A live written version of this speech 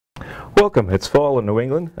Welcome. It's fall in New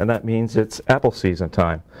England, and that means it's apple season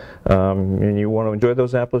time. And you want to enjoy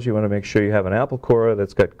those apples, you want to make sure you have an apple corer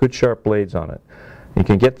that's got good sharp blades on it. You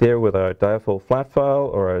can get there with a Diafold flat file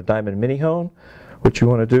or a diamond mini hone. What you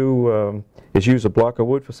want to do is use a block of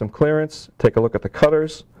wood for some clearance, take a look at the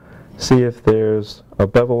cutters, see if there's a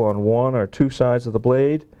bevel on one or two sides of the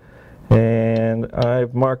blade. And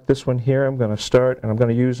I've marked this one here. I'm going to start, and I'm going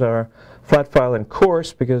to use our flat file and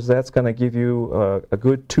coarse because that's going to give you a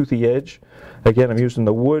good toothy edge. Again, I'm using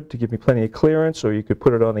the wood to give me plenty of clearance, or you could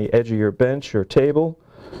put it on the edge of your bench or table.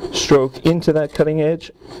 Stroke into that cutting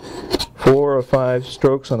edge. 4 or 5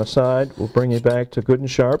 strokes on the side will bring you back to good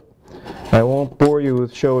and sharp. I won't bore you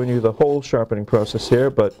with showing you the whole sharpening process here,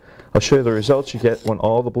 but I'll show you the results you get when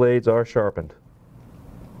all the blades are sharpened.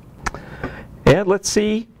 And let's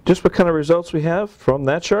see just what kind of results we have from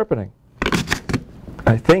that sharpening.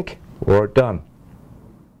 I think we're done.